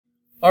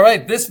All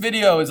right, this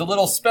video is a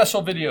little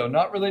special video,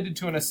 not related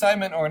to an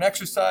assignment or an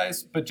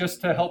exercise, but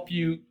just to help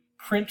you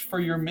print for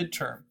your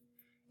midterm.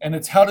 And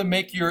it's how to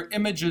make your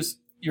images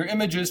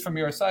from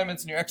your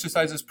assignments and your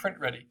exercises print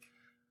ready.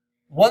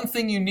 One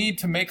thing you need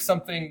to make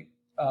something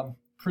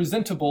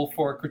presentable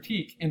for a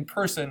critique in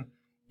person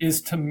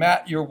is to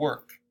mat your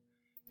work.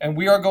 And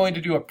we are going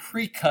to do a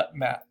pre-cut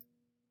mat.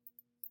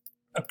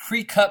 A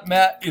pre-cut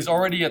mat is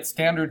already at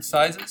standard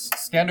sizes.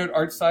 Standard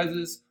art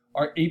sizes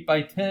are 8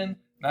 by 10,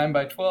 9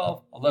 by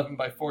 12, 11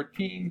 by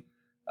 14,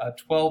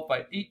 12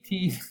 by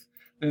 18.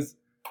 There's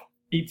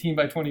 18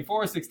 by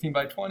 24, 16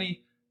 by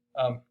 20,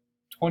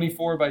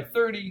 24 by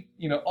 30,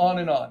 on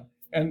and on.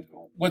 And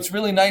what's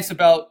really nice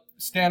about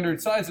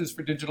standard sizes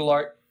for digital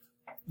art,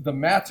 the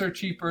mats are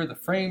cheaper, the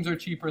frames are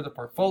cheaper, the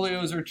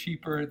portfolios are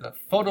cheaper, the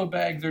photo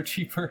bags are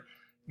cheaper.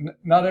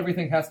 Not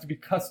everything has to be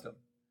custom.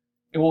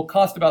 It will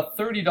cost about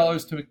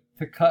 $30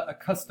 to cut a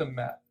custom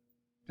mat,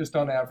 just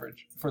on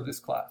average for this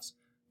class.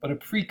 But a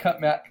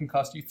pre-cut mat can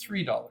cost you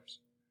 $3.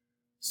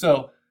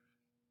 So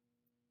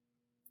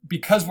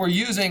because we're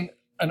using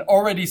an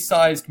already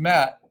sized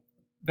mat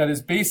that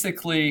is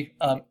basically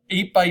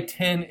 8 by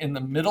 10 in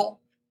the middle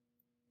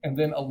and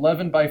then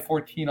 11 by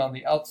 14 on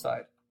the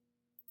outside.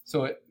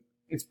 So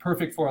it's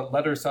perfect for a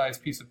letter size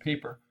piece of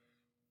paper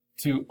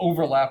to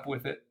overlap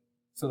with it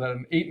so that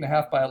an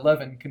 8.5 by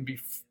 11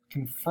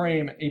 can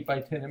frame an 8 by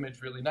 10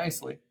 image really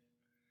nicely.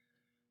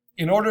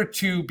 In order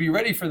to be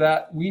ready for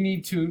that, we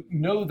need to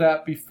know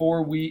that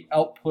before we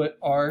output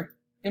our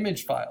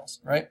image files,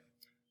 right?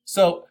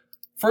 So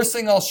first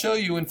thing I'll show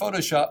you in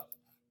Photoshop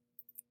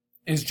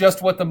is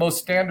just what the most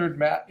standard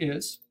mat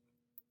is.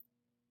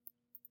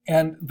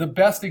 And the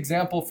best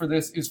example for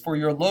this is for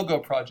your logo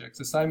projects.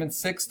 Assignment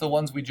 6, the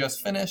ones we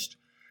just finished.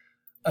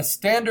 A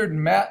standard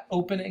mat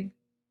opening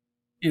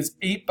is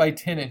 8 by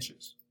 10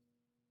 inches.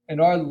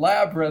 And our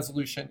lab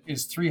resolution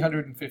is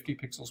 350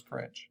 pixels per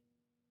inch.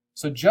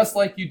 So just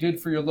like you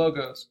did for your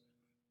logos,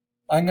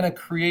 I'm going to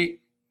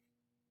create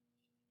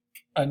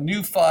a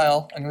new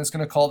file. I'm just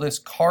going to call this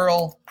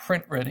Karl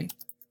Printready.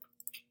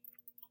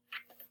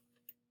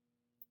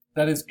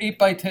 That is 8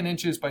 by 10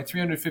 inches by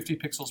 350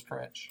 pixels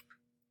per inch.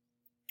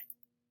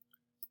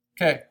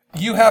 Okay,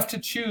 you have to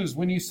choose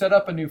when you set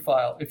up a new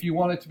file if you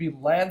want it to be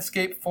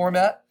landscape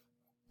format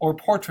or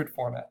portrait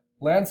format.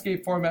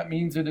 Landscape format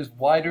means it is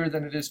wider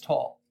than it is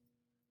tall.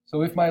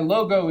 So if my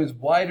logo is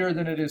wider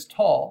than it is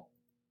tall,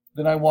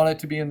 then I want it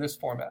to be in this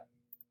format.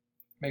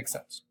 Makes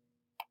sense.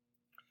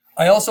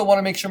 I also want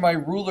to make sure my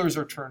rulers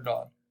are turned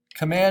on.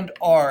 Command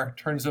R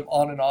turns them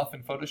on and off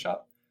in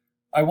Photoshop.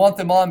 I want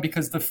them on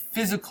because the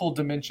physical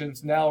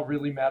dimensions now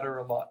really matter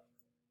a lot,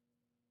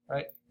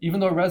 right?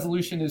 Even though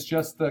resolution is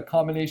just the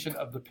combination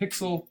of the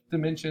pixel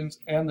dimensions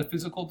and the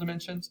physical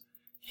dimensions,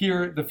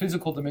 here the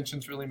physical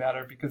dimensions really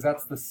matter because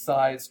that's the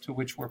size to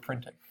which we're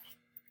printing.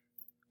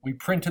 We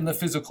print in the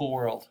physical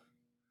world.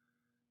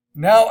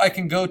 Now I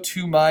can go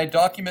to my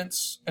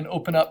documents and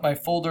open up my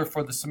folder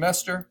for the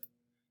semester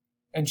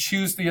and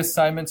choose the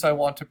assignments I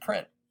want to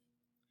print.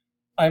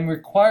 I'm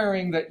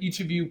requiring that each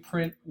of you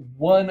print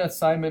one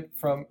assignment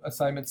from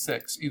assignment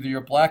 6, either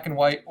your black and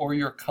white or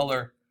your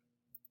color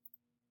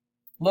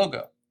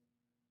logo.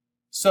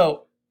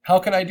 So how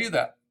can I do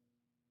that?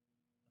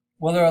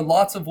 Well, there are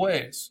lots of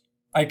ways.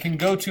 I can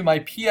go to my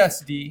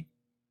PSD,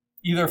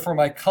 either for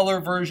my color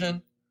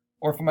version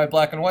or for my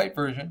black and white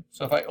version.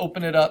 So if I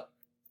open it up,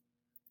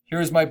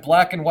 here's my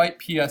black and white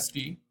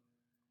PSD,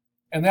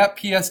 and that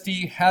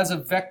PSD has a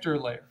vector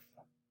layer,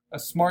 a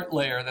smart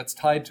layer that's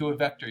tied to a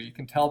vector. You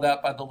can tell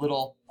that by the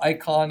little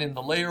icon in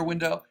the layer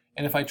window,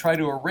 and if I try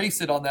to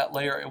erase it on that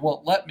layer, it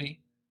won't let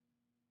me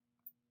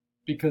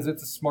because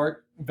it's a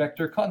smart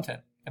vector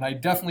content. And I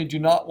definitely do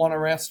not want to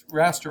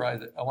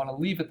rasterize it. I want to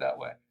leave it that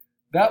way.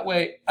 That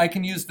way, I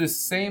can use this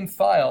same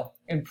file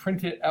and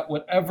print it at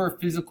whatever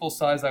physical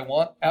size I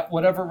want, at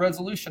whatever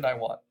resolution I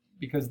want,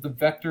 because the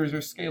vectors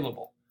are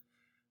scalable.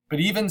 But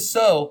even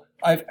so,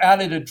 I've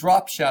added a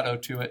drop shadow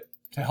to it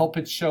to help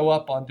it show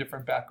up on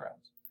different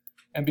backgrounds.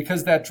 And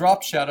because that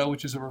drop shadow,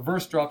 which is a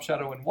reverse drop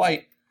shadow in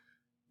white,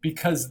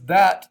 because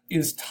that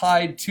is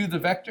tied to the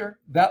vector,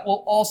 that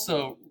will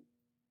also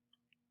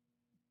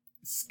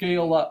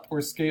scale up or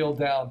scale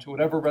down to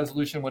whatever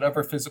resolution,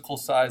 whatever physical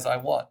size I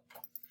want.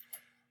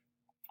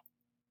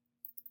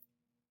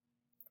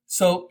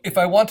 So if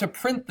I want to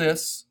print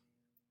this,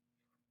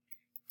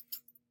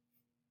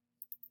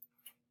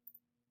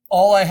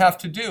 all I have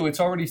to do,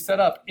 it's already set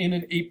up in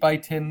an 8 by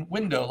 10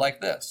 window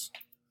like this.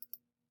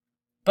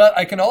 But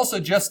I can also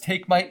just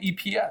take my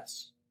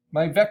EPS,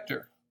 my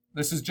vector.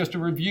 This is just a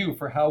review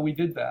for how we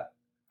did that.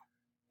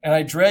 And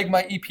I drag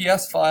my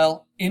EPS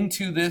file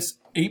into this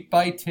 8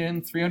 by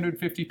 10,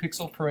 350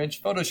 pixel per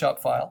inch Photoshop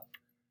file.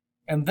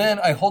 And then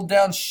I hold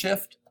down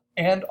Shift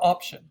and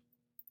Option.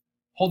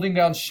 Holding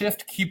down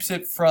Shift keeps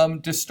it from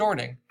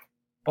distorting,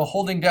 but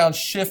holding down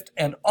Shift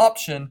and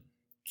Option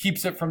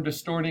keeps it from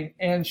distorting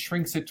and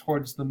shrinks it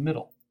towards the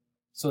middle.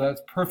 So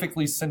that's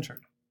perfectly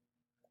centered.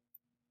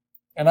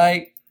 And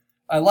I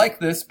like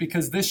this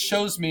because this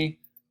shows me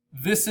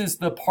this is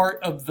the part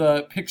of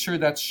the picture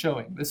that's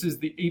showing. This is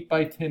the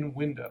 8x10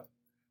 window.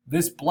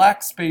 This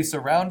black space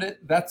around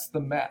it, that's the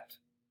mat.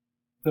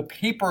 The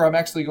paper I'm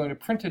actually going to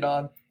print it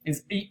on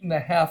is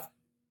 8.5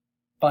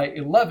 by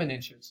 11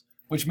 inches,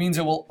 which means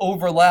it will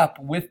overlap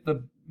with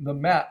the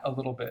mat a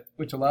little bit,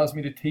 which allows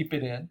me to tape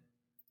it in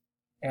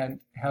and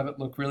have it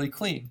look really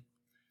clean.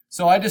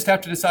 So I just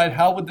have to decide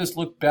how would this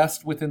look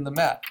best within the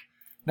mat.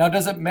 Now,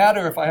 does it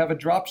matter if I have a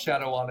drop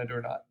shadow on it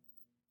or not,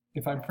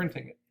 if I'm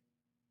printing it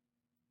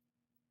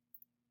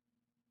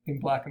in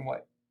black and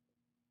white?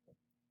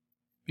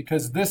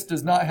 Because this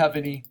does not have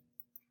any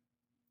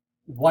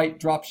white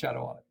drop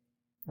shadow on it,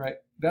 right?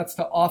 That's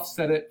to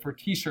offset it for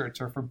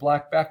t-shirts or for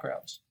black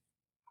backgrounds.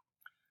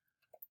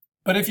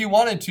 But if you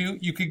wanted to,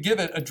 you could give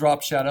it a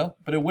drop shadow,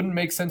 but it wouldn't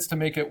make sense to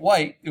make it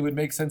white. It would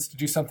make sense to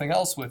do something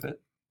else with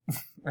it,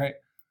 right?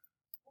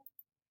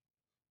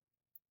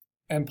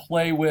 And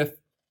play with,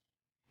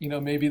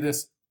 maybe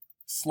this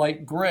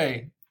slight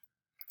gray.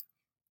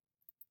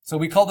 So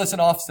we call this an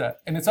offset,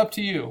 and it's up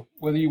to you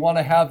whether you want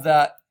to have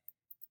that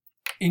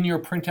in your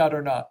printout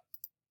or not.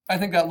 I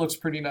think that looks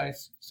pretty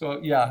nice. So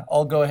yeah,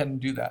 I'll go ahead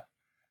and do that.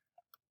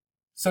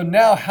 So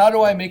now how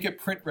do I make it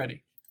print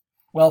ready?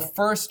 Well,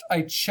 first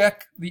I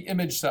check the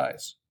image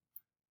size.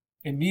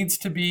 It needs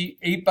to be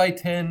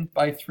 8x10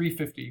 by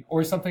 350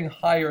 or something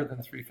higher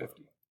than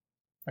 350,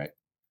 right?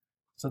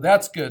 So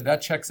that's good,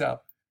 that checks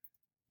out.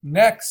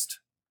 Next,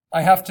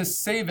 I have to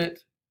save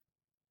it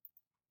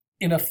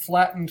in a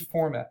flattened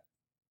format,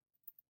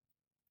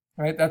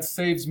 right? That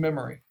saves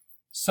memory.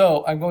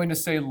 So I'm going to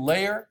say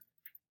Layer,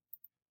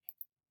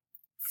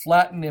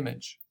 Flatten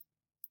Image.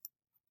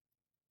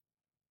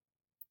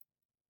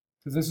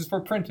 Because this is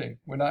for printing.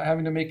 We're not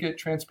having to make it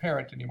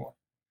transparent anymore.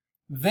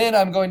 Then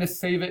I'm going to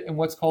save it in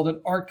what's called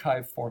an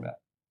archive format.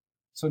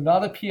 So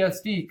not a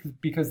PSD,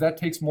 because that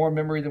takes more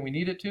memory than we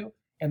need it to,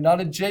 and not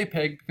a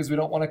JPEG, because we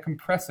don't want to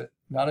compress it.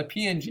 Not a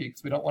PNG,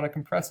 because we don't want to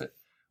compress it.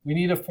 We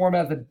need a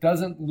format that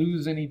doesn't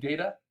lose any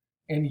data,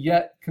 and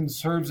yet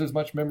conserves as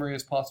much memory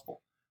as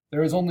possible.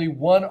 There is only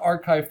one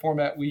archive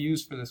format we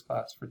use for this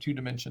class, for 2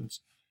 dimensions,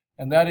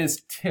 and that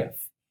is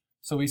TIFF.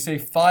 So we say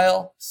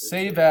File,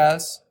 Save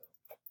As,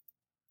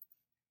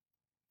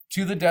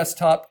 to the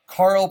desktop,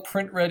 Karl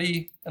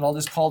Printready, and I'll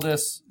just call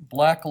this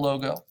black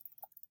logo.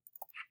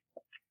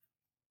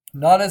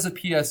 Not as a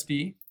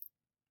PSD,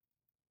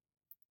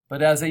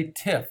 but as a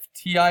TIFF,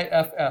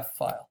 T-I-F-F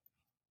file.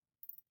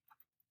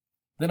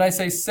 Then I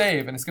say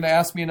Save, and it's going to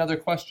ask me another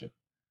question.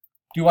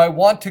 Do I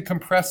want to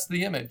compress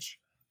the image?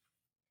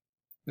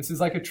 This is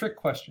like a trick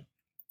question.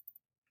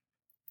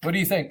 What do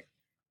you think?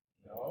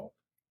 No.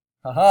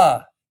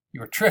 Haha, you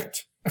were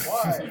tricked.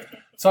 Why?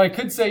 So I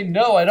could say,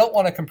 no, I don't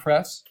want to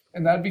compress,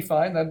 and that'd be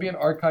fine. That'd be an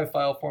archive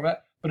file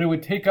format, but it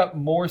would take up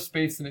more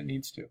space than it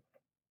needs to.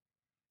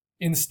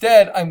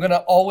 Instead, I'm going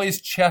to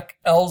always check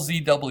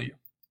LZW.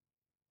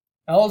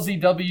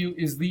 LZW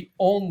is the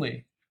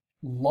only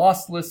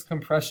lossless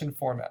compression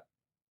format,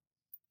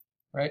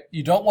 right?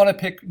 You don't want to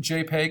pick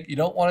JPEG. You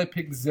don't want to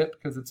pick zip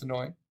because it's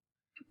annoying.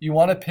 You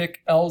want to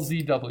pick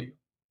LZW.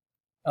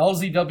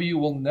 LZW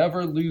will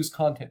never lose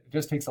content. It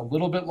just takes a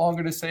little bit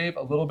longer to save,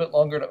 a little bit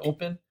longer to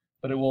open,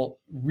 but it will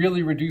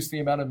really reduce the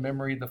amount of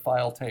memory the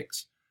file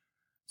takes.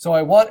 So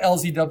I want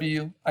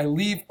LZW. I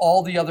leave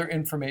all the other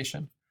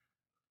information.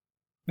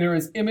 There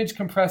is image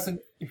compression,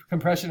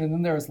 and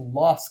then there is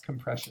loss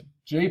compression.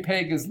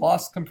 JPEG is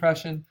loss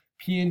compression.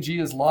 PNG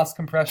is loss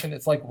compression.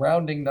 It's like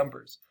rounding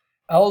numbers.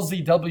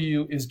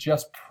 LZW is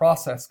just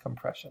process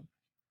compression.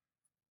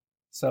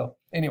 So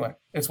anyway,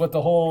 it's what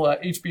the whole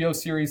HBO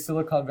series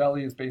Silicon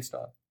Valley is based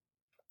on.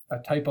 A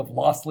type of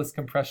lossless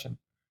compression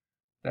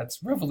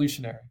that's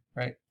revolutionary,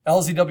 right?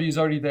 LZW is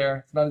already there.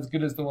 It's not as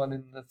good as the one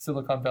in the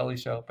Silicon Valley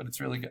show, but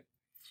it's really good.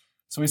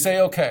 So we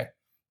say, okay.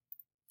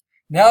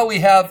 Now we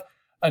have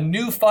a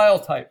new file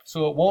type,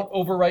 so it won't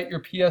overwrite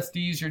your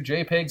PSDs, your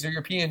JPEGs, or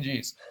your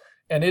PNGs.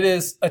 And it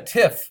is a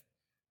TIFF.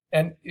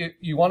 And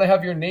you want to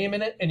have your name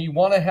in it, and you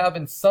want to have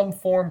in some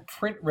form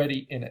print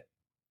ready in it.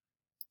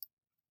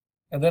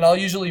 And then I'll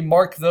usually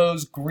mark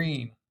those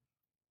green.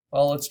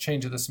 Well, let's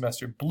change it this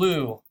semester.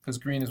 Blue, because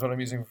green is what I'm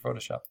using for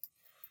Photoshop.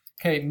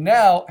 Okay,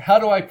 now how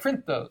do I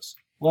print those?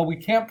 Well, we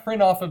can't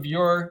print off of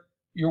your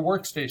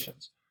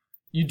workstations.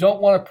 You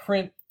don't want to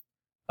print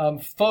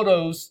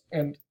photos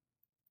and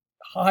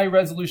high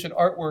resolution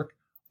artwork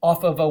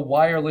off of a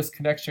wireless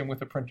connection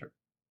with a printer.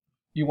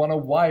 You want a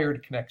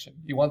wired connection.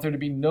 You want there to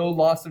be no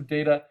loss of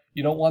data.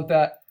 You don't want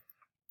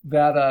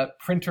that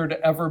printer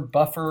to ever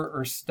buffer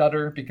or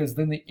stutter, because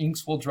then the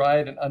inks will dry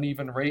at an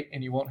uneven rate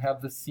and you won't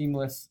have the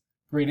seamless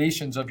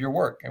gradations of your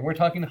work. And we're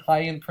talking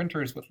high-end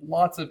printers with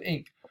lots of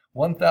ink,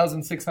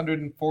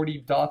 1,640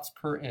 dots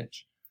per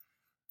inch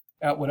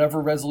at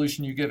whatever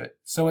resolution you give it.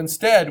 So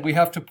instead, we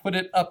have to put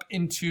it up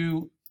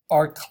into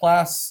our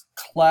class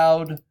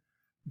cloud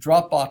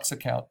Dropbox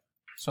account.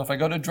 So if I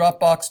go to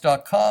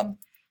dropbox.com,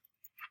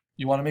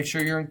 you want to make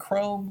sure you're in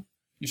Chrome.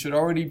 You should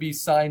already be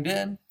signed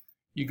in.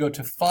 You go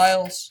to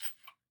Files,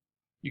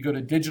 you go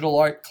to Digital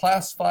Art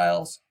Class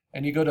Files,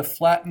 and you go to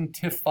Flatten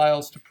TIFF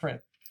Files to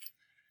print.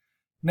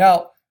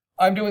 Now,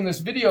 I'm doing this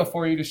video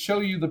for you to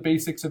show you the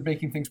basics of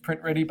making things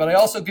print ready, but I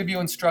also give you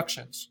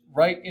instructions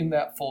right in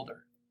that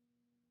folder.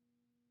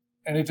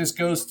 And it just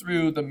goes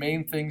through the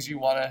main things you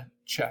want to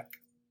check.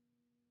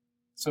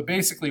 So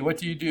basically, what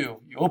do?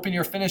 You open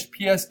your finished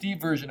PSD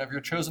version of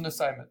your chosen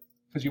assignment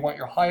because you want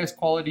your highest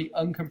quality,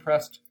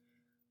 uncompressed,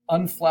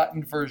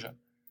 unflattened version.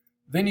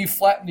 Then you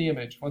flatten the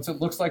image. Once it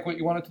looks like what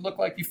you want it to look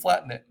like, you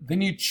flatten it.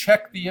 Then you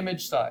check the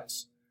image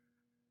size.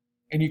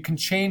 And you can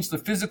change the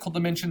physical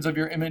dimensions of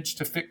your image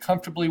to fit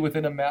comfortably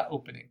within a matte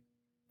opening.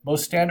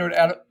 Most standard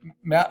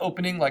matte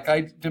opening, like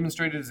I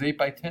demonstrated, is 8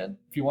 by 10.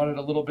 If you want it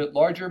a little bit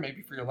larger,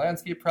 maybe for your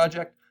landscape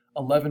project,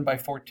 11 by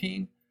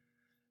 14.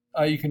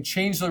 You can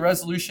change the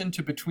resolution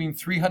to between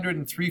 300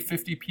 and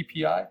 350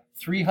 ppi.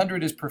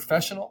 300 is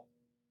professional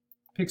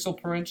pixel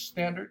per inch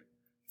standard.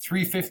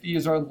 350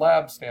 is our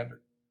lab standard.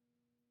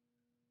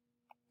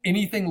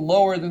 Anything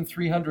lower than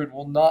 300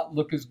 will not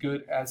look as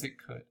good as it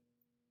could.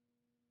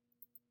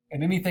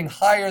 And anything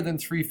higher than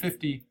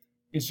 350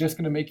 is just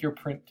going to make your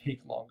print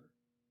take longer.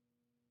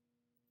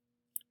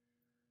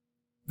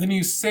 Then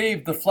you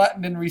save the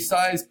flattened and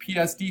resized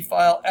PSD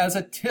file as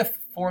a TIFF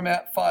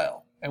format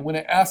file. And when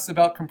it asks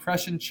about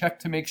compression, check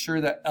to make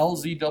sure that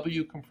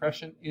LZW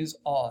compression is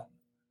on.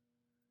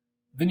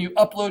 Then you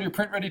upload your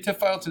print ready TIFF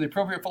file to the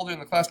appropriate folder in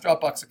the class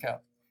Dropbox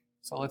account.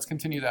 So let's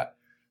continue that.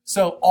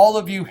 So all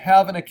of you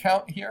have an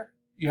account here.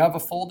 You have a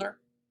folder.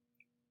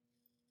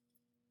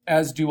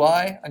 As do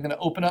I. I'm going to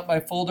open up my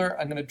folder.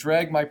 I'm going to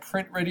drag my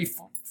print ready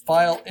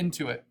file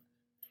into it.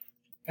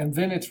 And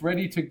then it's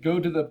ready to go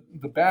to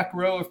the back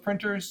row of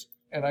printers,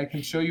 and I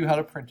can show you how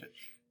to print it.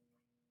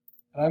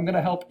 And I'm going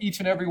to help each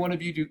and every one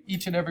of you do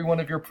each and every one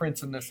of your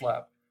prints in this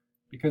lab.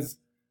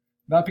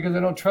 Not because I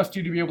don't trust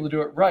you to be able to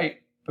do it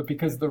right, but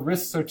because the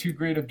risks are too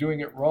great of doing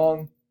it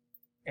wrong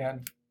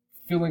and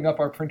filling up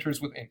our printers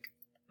with ink.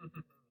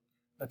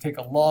 That take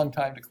a long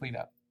time to clean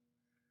up.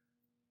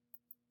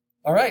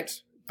 All right,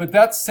 but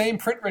that same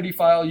print ready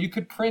file you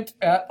could print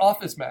at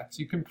Office Max.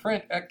 You can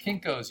print at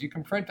Kinko's. You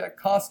can print at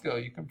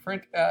Costco. You can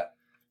print at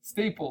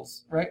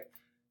Staples, right?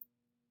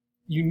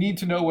 You need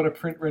to know what a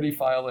print ready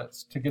file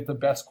is to get the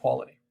best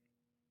quality.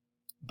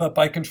 But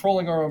by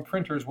controlling our own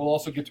printers, we'll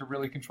also get to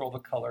really control the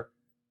color.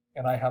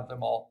 And I have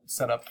them all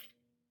set up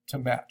to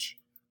match.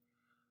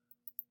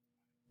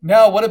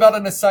 Now, what about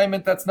an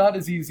assignment that's not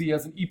as easy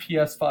as an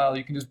EPS file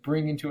you can just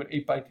bring into an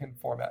 8 by 10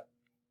 format?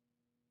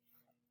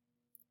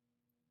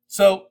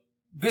 So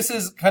this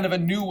is kind of a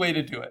new way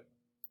to do it.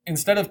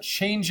 Instead of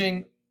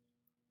changing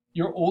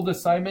your old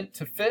assignment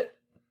to fit,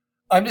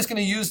 I'm just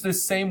going to use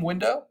this same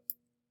window.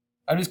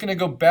 I'm just going to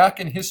go back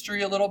in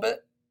history a little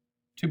bit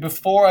to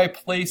before I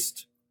flattened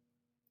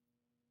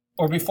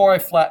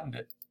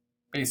it,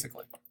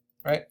 basically,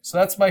 right? So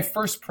that's my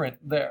first print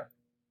there.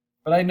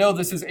 But I know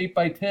this is 8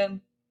 by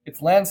 10. It's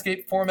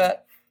landscape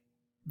format.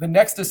 The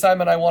next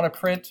assignment I want to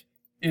print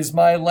is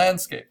my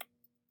landscape.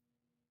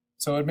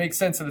 So it makes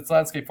sense that it's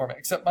landscape format,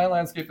 except my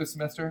landscape this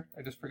semester,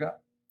 I just forgot.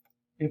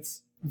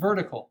 It's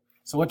vertical.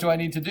 So what do I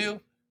need to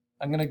do?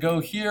 I'm going to go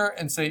here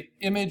and say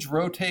image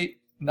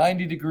rotate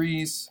 90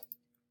 degrees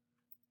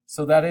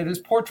so that it is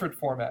portrait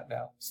format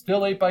now.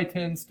 Still 8 by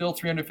 10, still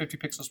 350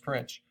 pixels per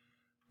inch.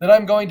 Then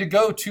I'm going to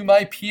go to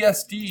my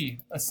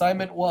PSD,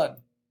 assignment 1.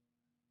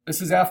 This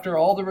is after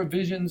all the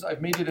revisions.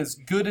 I've made it as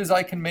good as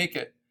I can make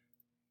it.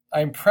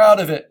 I'm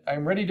proud of it.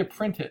 I'm ready to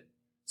print it.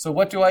 So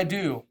what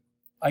do?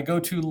 I go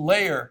to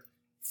Layer,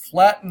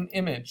 Flatten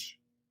Image.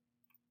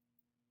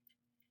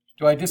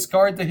 Do I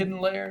discard the hidden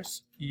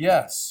layers?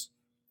 Yes.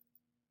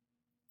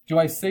 Do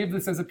I save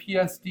this as a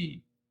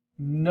PSD?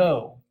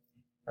 No.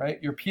 Right?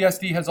 Your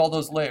PSD has all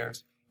those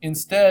layers.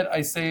 Instead,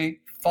 I say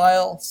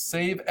File,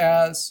 Save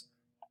As.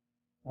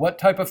 What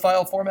type of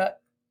file format?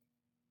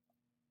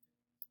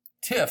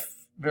 TIFF.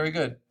 Very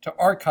good. To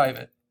archive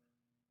it.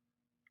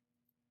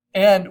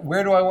 And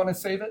where do I want to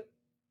save it?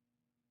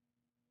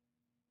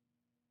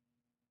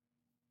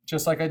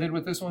 Just like I did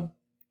with this one.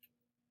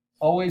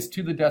 Always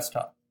to the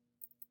desktop.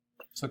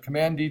 So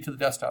Command D to the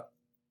desktop.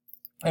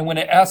 And when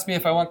it asks me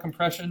if I want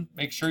compression,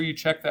 make sure you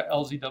check that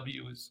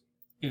LZW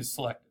is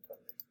selected.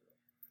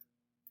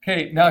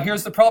 Okay, now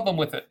here's the problem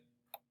with it.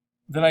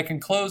 Then I can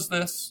close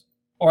this,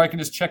 or I can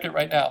just check it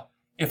right now.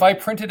 If I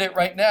printed it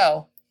right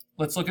now,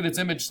 let's look at its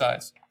image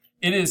size.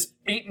 It is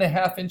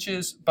 8.5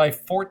 inches by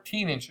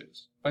 14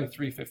 inches by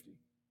 350.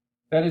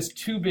 That is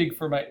too big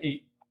for my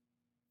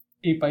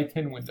 8 by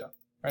 10 window,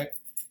 right?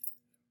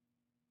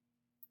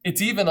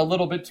 It's even a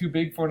little bit too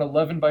big for an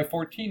 11 by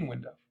 14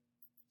 window.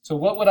 So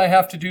what would I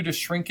have to do to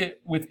shrink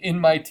it within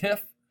my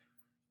TIFF?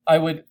 I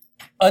would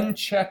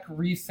uncheck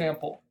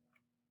resample.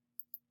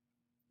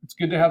 It's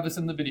good to have this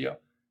in the video.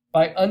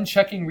 By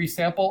unchecking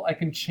resample, I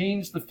can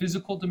change the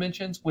physical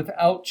dimensions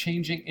without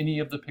changing any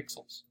of the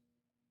pixels,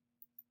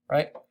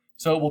 right?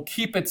 So it will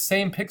keep its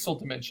same pixel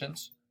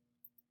dimensions,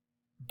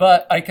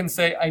 but I can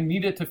say I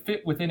need it to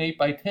fit within 8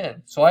 by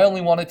 10. So I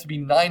only want it to be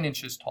 9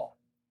 inches tall.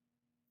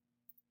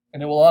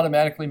 And it will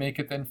automatically make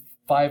it then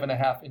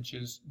 5.5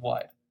 inches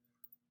wide,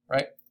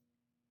 right?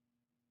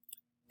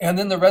 And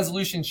then the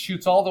resolution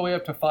shoots all the way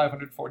up to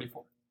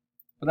 544.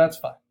 but that's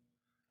fine.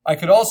 I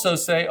could also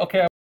say,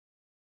 okay,